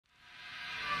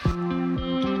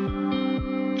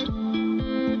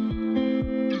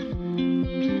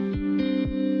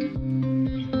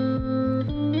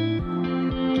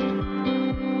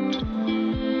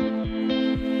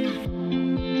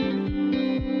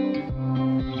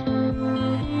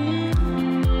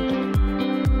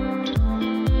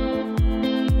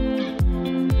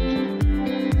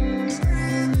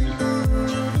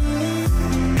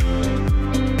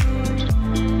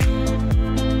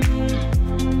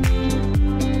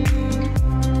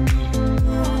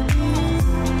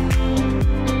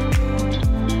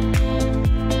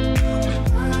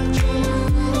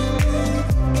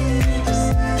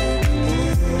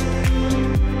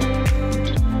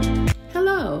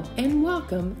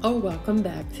Welcome or welcome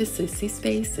back to Sissy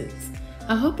Spaces.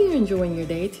 I hope you're enjoying your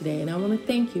day today, and I want to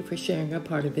thank you for sharing a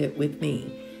part of it with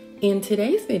me. In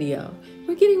today's video,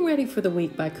 we're getting ready for the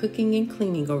week by cooking and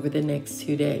cleaning over the next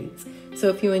 2 days. So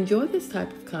if you enjoy this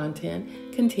type of content,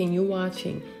 continue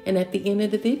watching. And at the end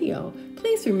of the video,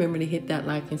 please remember to hit that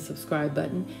like and subscribe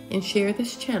button and share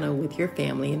this channel with your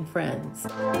family and friends.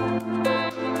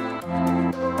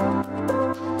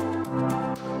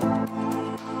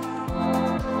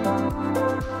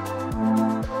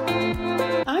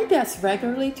 I dust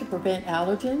regularly to prevent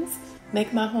allergens,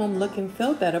 make my home look and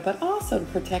feel better, but also to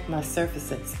protect my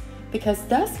surfaces. Because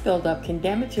dust buildup can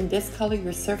damage and discolor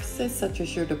your surfaces such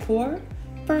as your decor,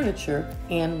 furniture,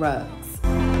 and rugs.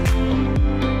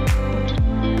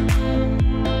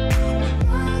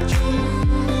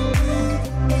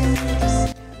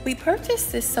 We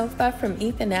purchased this sofa from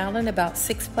Ethan Allen about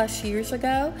 6+ years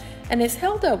ago, and it's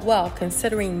held up well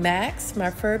considering Max, my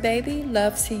fur baby,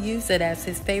 loves to use it as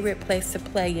his favorite place to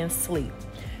play and sleep.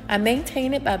 I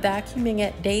maintain it by vacuuming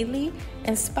it daily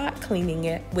and spot cleaning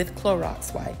it with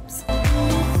Clorox wipes.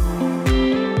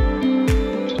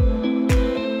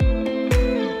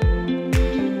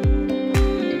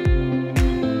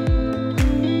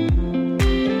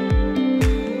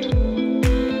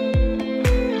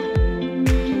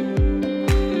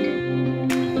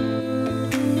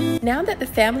 Now that the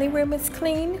family room is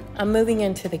clean, I'm moving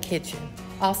into the kitchen,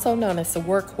 also known as the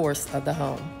workhorse of the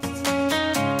home.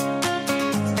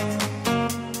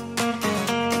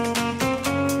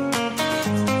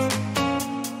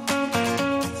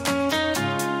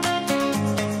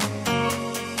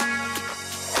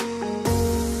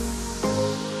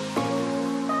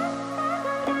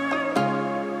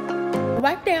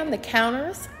 Wipe down the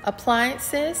counters,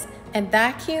 appliances, and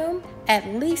vacuum at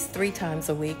least 3 times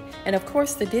a week, and of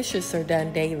course the dishes are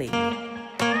done daily.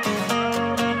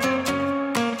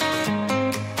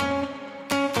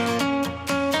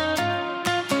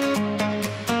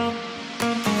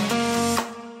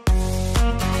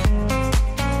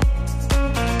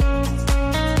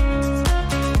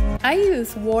 I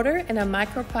use water and a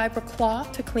microfiber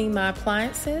cloth to clean my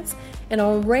appliances, and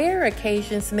on rare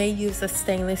occasions may use a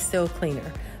stainless steel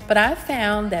cleaner. But I've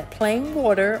found that plain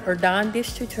water or Dawn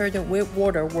dish detergent with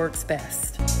water works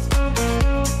best.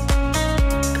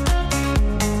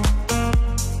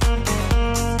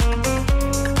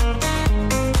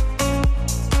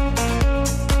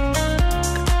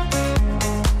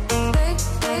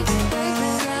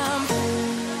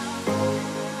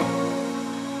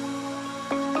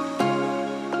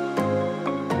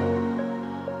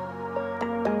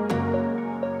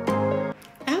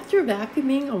 After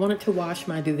vacuuming, I wanted to wash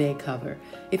my duvet cover.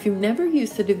 If you've never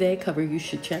used a duvet cover, you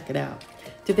should check it out.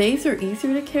 Duvets are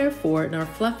easier to care for and are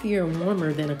fluffier and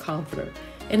warmer than a comforter.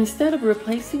 And instead of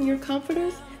replacing your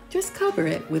comforters, just cover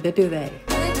it with a duvet.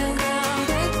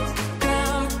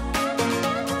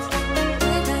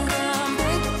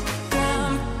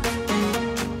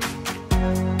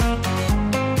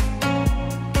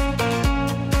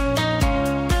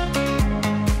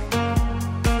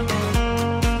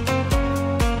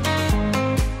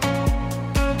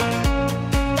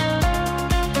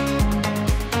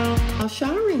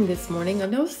 Showering this morning, I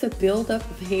noticed a buildup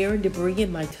of hair and debris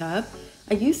in my tub.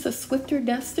 I used a Swiffer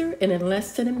duster, and in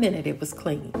less than a minute it was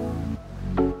clean.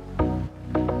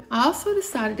 I also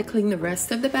decided to clean the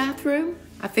rest of the bathroom.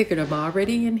 I figured I'm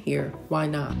already in here, why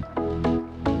not?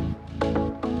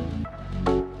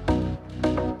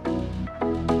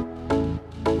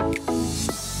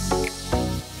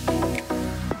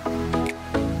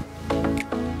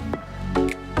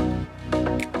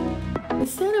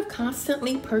 Instead of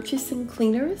constantly purchasing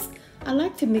cleaners, I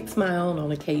like to mix my own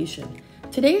on occasion.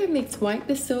 Today I mixed white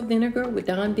distilled vinegar with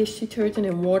Dawn dish detergent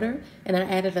and water, and I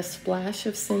added a splash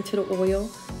of scented oil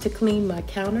to clean my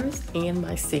counters and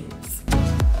my sinks.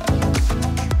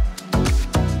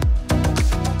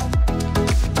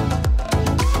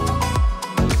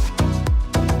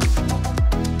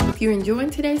 If you're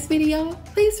enjoying today's video,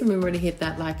 please remember to hit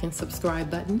that like and subscribe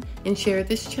button and share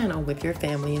this channel with your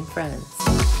family and friends.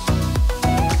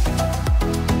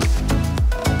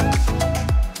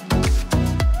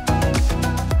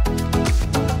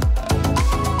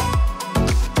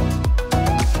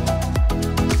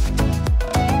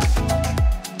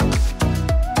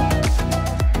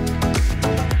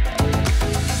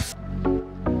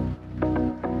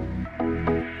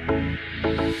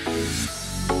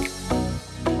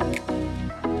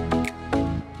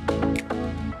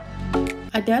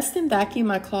 I dust and vacuum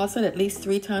my closet at least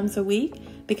 3 times a week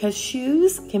because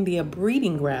shoes can be a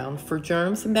breeding ground for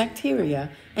germs and bacteria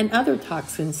and other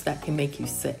toxins that can make you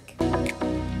sick.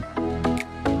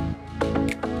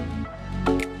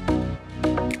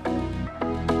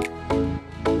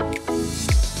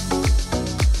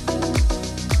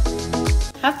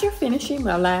 finishing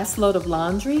my last load of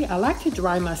laundry, I like to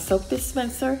dry my soap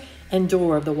dispenser and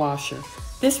door of the washer.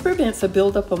 This prevents a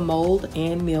buildup of mold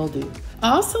and mildew. I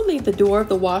also leave the door of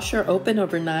the washer open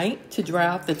overnight to dry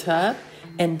out the tub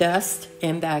and dust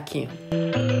and vacuum.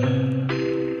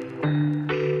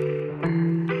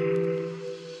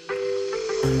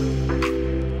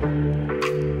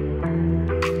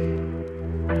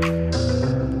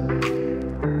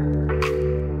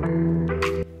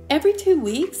 Every 2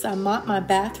 weeks, I mop my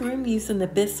bathroom using the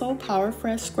Bissell Power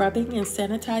Fresh Scrubbing and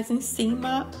Sanitizing Steam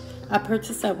Mop I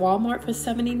purchased at Walmart for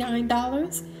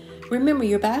 $79. Remember,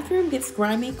 your bathroom gets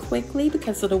grimy quickly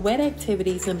because of the wet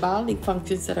activities and bodily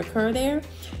functions that occur there.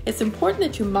 It's important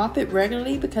that you mop it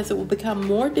regularly because it will become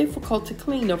more difficult to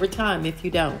clean over time if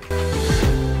you don't.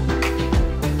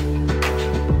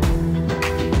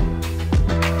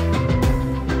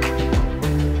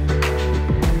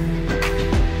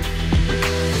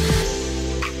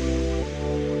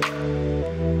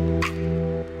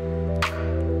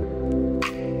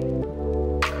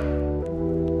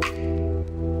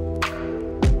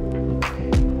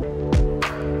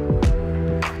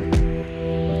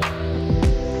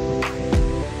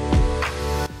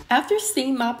 After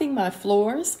steam mopping my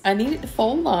floors, I needed to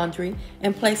fold laundry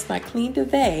and place my clean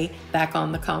duvet back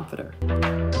on the comforter.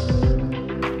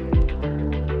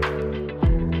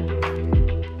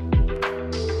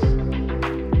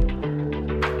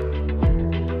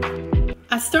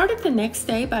 I started the next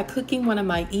day by cooking one of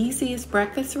my easiest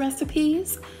breakfast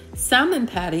recipes, salmon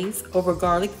patties over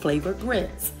garlic flavored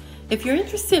grits. If you're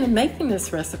interested in making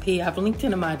this recipe, I've linked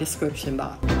it in my description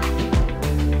box.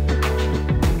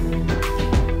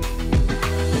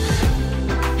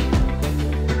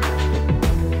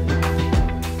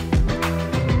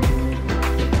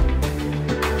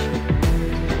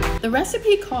 The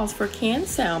recipe calls for canned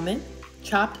salmon,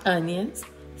 chopped onions,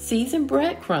 seasoned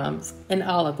breadcrumbs, and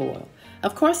olive oil.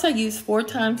 Of course, I used 4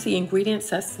 times the ingredients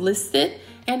that's listed,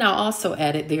 and I also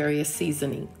added various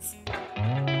seasonings.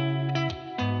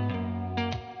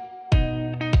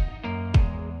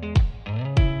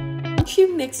 Once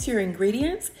you mix your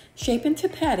ingredients, shape into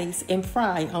patties and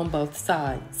fry on both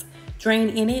sides.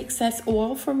 Drain any excess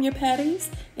oil from your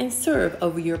patties and serve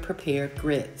over your prepared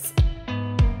grits.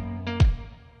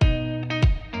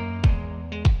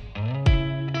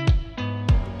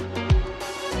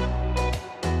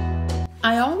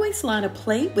 I always line a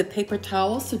plate with paper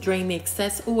towels to drain the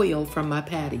excess oil from my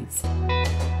patties.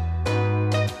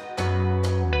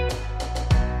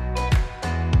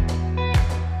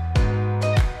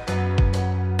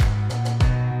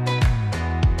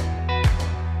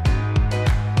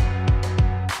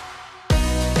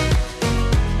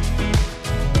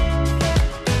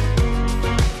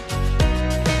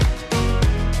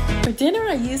 For dinner,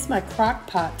 I used my crock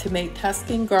pot to make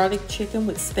Tuscan garlic chicken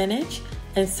with spinach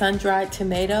and sun-dried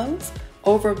tomatoes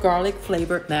over garlic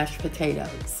flavored mashed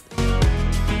potatoes.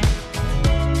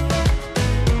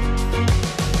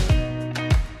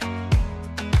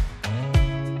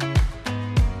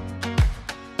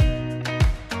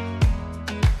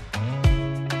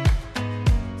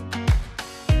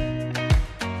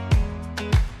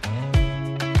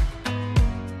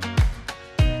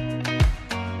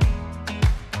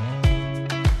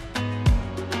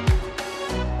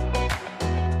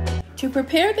 To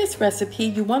prepare this recipe,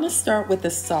 you want to start with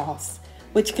the sauce,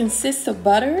 which consists of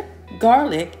butter,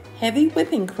 garlic, heavy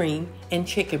whipping cream, and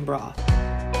chicken broth.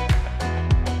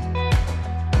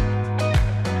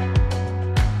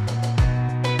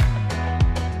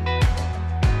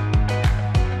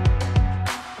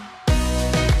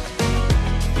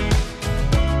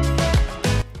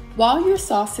 While your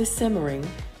sauce is simmering,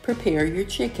 prepare your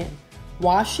chicken.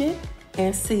 Wash it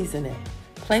and season it.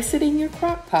 Place it in your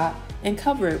crock pot and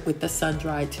cover it with the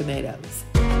sun-dried tomatoes.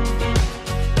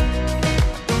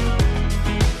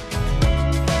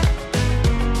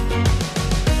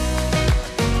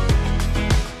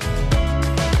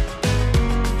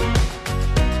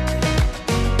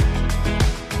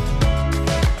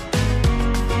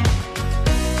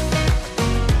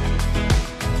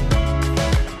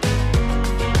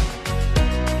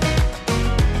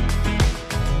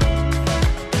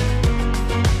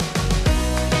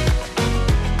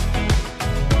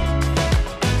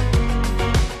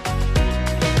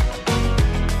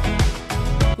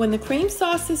 When the cream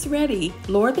sauce is ready,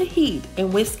 lower the heat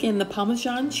and whisk in the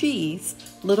Parmesan cheese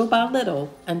little by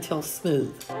little until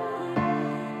smooth.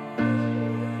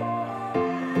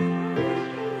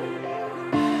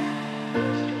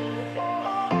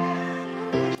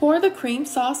 Pour the cream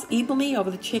sauce evenly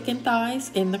over the chicken thighs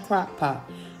in the crock pot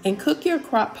and cook your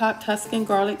crock pot Tuscan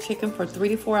garlic chicken for 3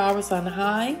 to 4 hours on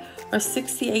high or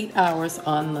 6 to 8 hours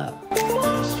on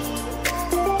low.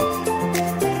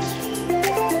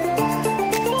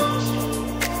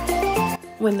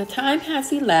 When the time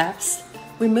has elapsed,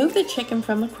 remove the chicken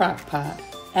from the crock pot,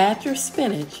 add your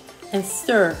spinach, and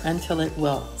stir until it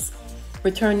wilts.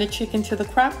 Return the chicken to the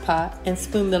crock pot and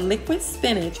spoon the liquid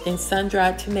spinach and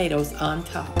sun-dried tomatoes on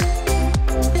top.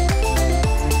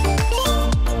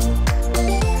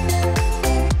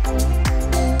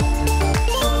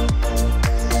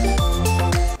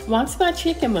 Once my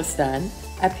chicken was done,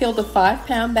 I peeled a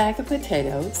 5-pound bag of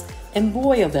potatoes and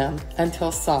boiled them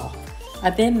until soft. I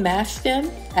then mashed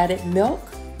them, added milk,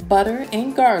 butter,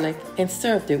 and garlic, and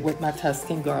served it with my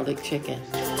Tuscan garlic chicken.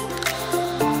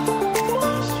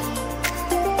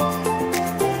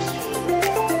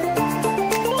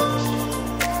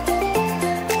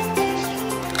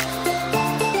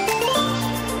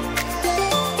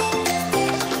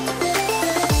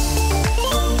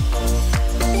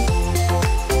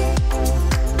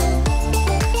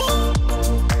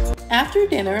 After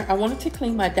dinner, I wanted to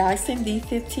clean my Dyson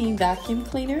V15 vacuum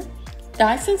cleaner.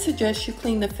 Dyson suggests you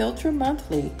clean the filter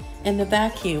monthly and the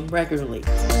vacuum regularly.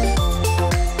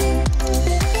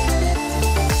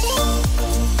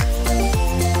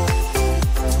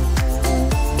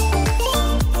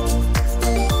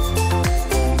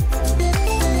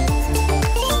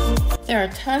 There are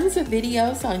tons of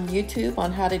videos on YouTube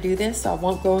on how to do this, so I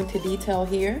won't go into detail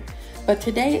here. But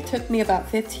today it took me about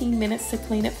 15 minutes to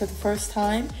clean it for the first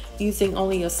time using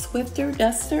only a Swiffer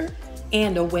duster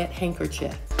and a wet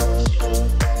handkerchief.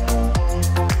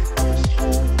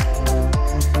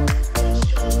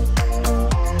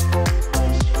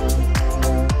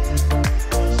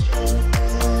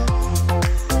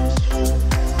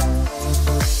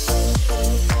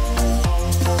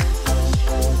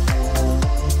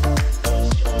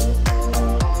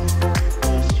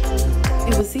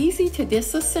 It was easy to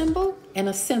disassemble and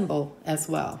assemble as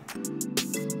well.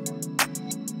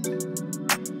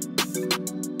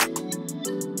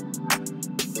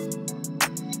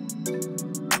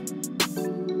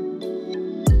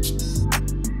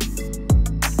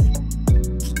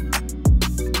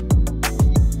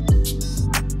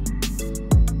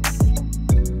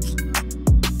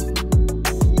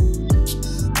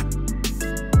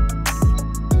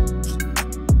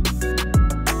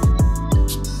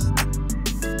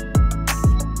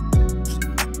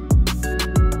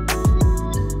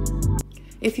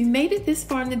 If you made it this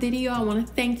far in the video, I want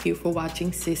to thank you for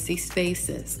watching Sissy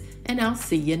Spaces, and I'll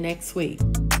see you next week.